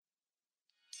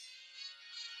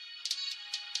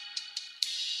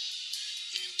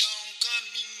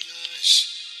caminhas,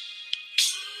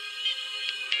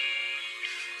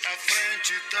 a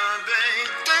frente também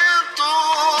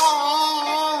tentou.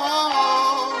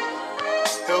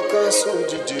 Eu canso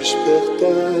de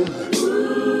despertar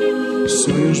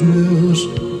sonhos meus.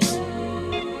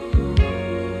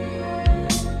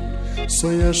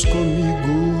 Sonhas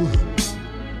comigo,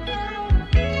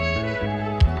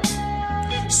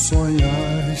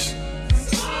 sonhas.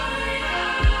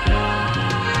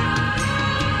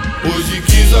 Hoje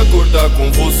quis acordar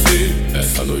com você.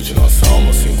 Essa noite nossa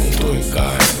alma se encontrou em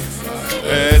carne.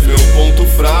 És meu ponto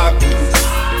fraco.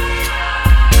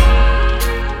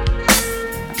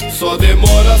 Só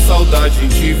demora a saudade em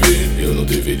te ver. Eu não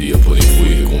deveria, porém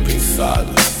fui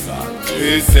recompensado.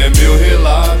 Esse é meu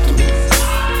relato.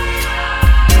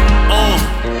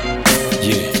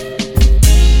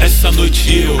 Essa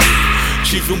noite eu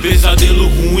tive um pesadelo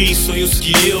ruim, sonhos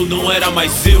que eu não era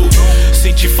mais eu.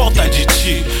 Senti falta de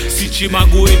ti, se te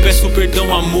magoei, peço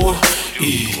perdão, amor.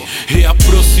 E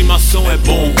reaproximação é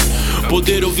bom,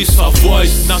 poder ouvir sua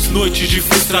voz nas noites de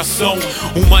frustração.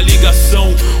 Uma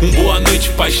ligação, boa noite,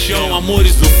 paixão.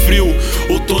 Amores no frio,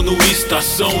 outono e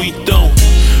estação. Então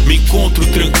me encontro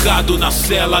trancado na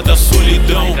cela da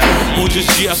solidão, onde os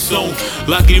dias são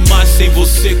lágrimas sem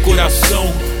você,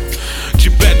 coração de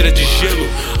pedra, de gelo,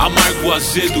 amargo,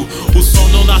 azedo. O sol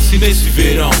não nasce nesse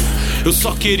verão. Eu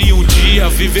só queria um dia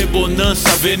viver bonança,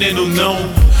 veneno não.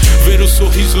 Ver o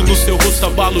sorriso no seu rosto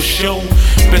abala o chão.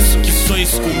 Peço que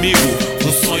sonhes comigo,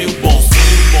 um sonho bom,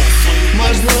 sonho bom, sonho bom.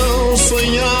 Mas não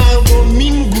sonhar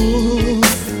domingo,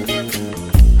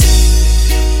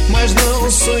 mas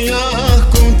não sonhar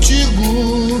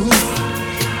contigo,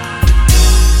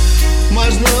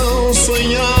 mas não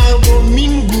sonhar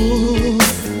domingo,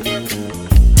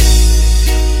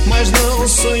 mas não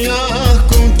sonhar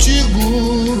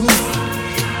contigo.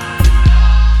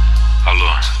 Alô,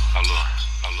 alô, alô,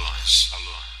 alô,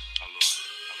 alô.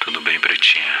 Tudo bem,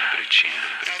 pretinha, pretinha,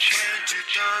 pretinha.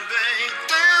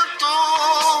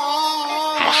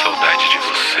 Uma saudade de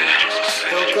você.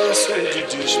 Eu canso de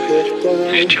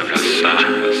despertar. De te abraçar,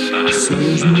 abraçar.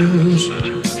 Sonhos meus.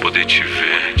 Poder te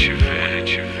ver, te ver,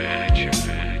 te ver, te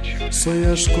ver, te ver.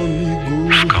 Sonhas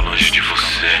comigo. Ficar longe de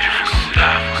você, não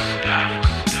dá, não dá, não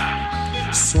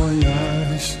dá.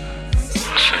 Sonhas.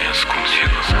 Sonhas comigo.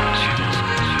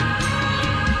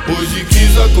 Hoje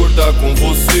quis acordar com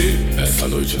você. Essa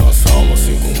noite nossa alma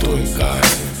se encontrou em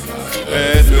carne.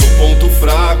 És meu ponto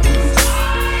fraco.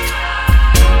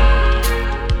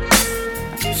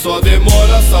 Só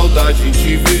demora a saudade em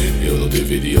te ver. Eu não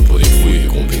deveria, porém fui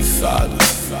recompensado.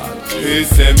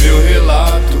 Esse é meu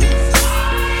relato.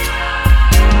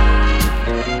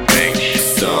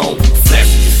 São flash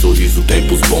de sorriso,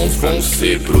 tempos bons vão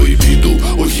ser proibido.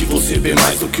 Hoje você vê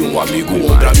mais do que um amigo,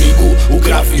 ombro amigo, o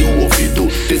grave e o ouvido,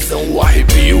 tesão, o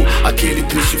arrepio. Aquele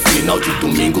triste final de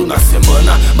domingo na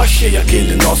semana. Baixei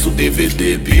aquele nosso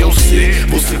DVD Beyoncé.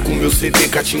 Você com meu CD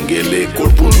Catinguele,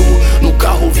 corpo nu. No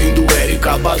carro ouvindo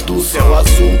Erika Badu, céu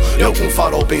azul. Eu com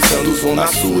farol pensando zona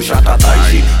sul. Já tá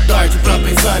tarde, tarde pra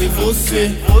pensar em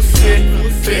você.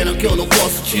 Pena que eu não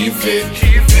posso te ver.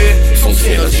 São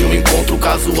cenas de um encontro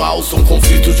casual, são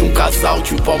conflitos de um casal,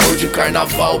 tipo amor de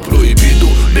carnaval proibido.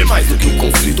 Bem mais do que o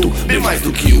conflito, bem mais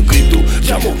do que o grito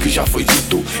de amor que já foi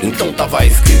dito, então tava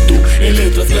escrito em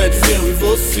letras grandes, eu e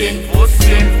você.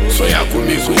 Sonhar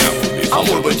comigo,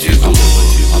 amor bandido.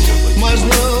 Mas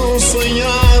não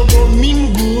sonhar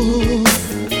domingo,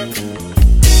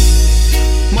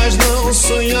 mas não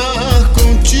sonhar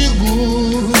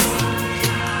contigo,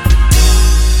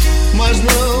 mas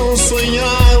não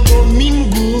sonhar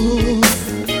domingo,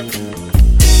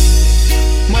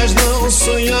 mas não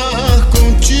sonhar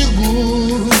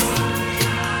contigo.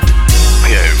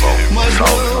 E aí, irmão? Mas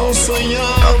Salve. não sonhar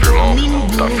Tá firmão?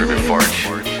 domingo, Tá firme e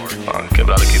forte?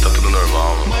 Quebrado aqui tá tudo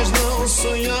normal, mano. mas não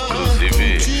sonhar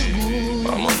Inclusive, contigo,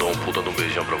 ela mandou um puta de um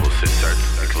beijão pra você, certo?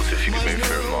 É que você fique bem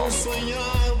firmão.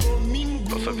 sonhar domingo.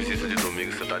 Nossa visita de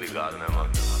domingo, você tá ligado, né, mano?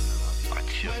 A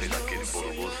tia fez aquele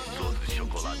bolo gostoso de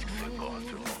chocolate que você gosta,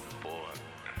 irmão.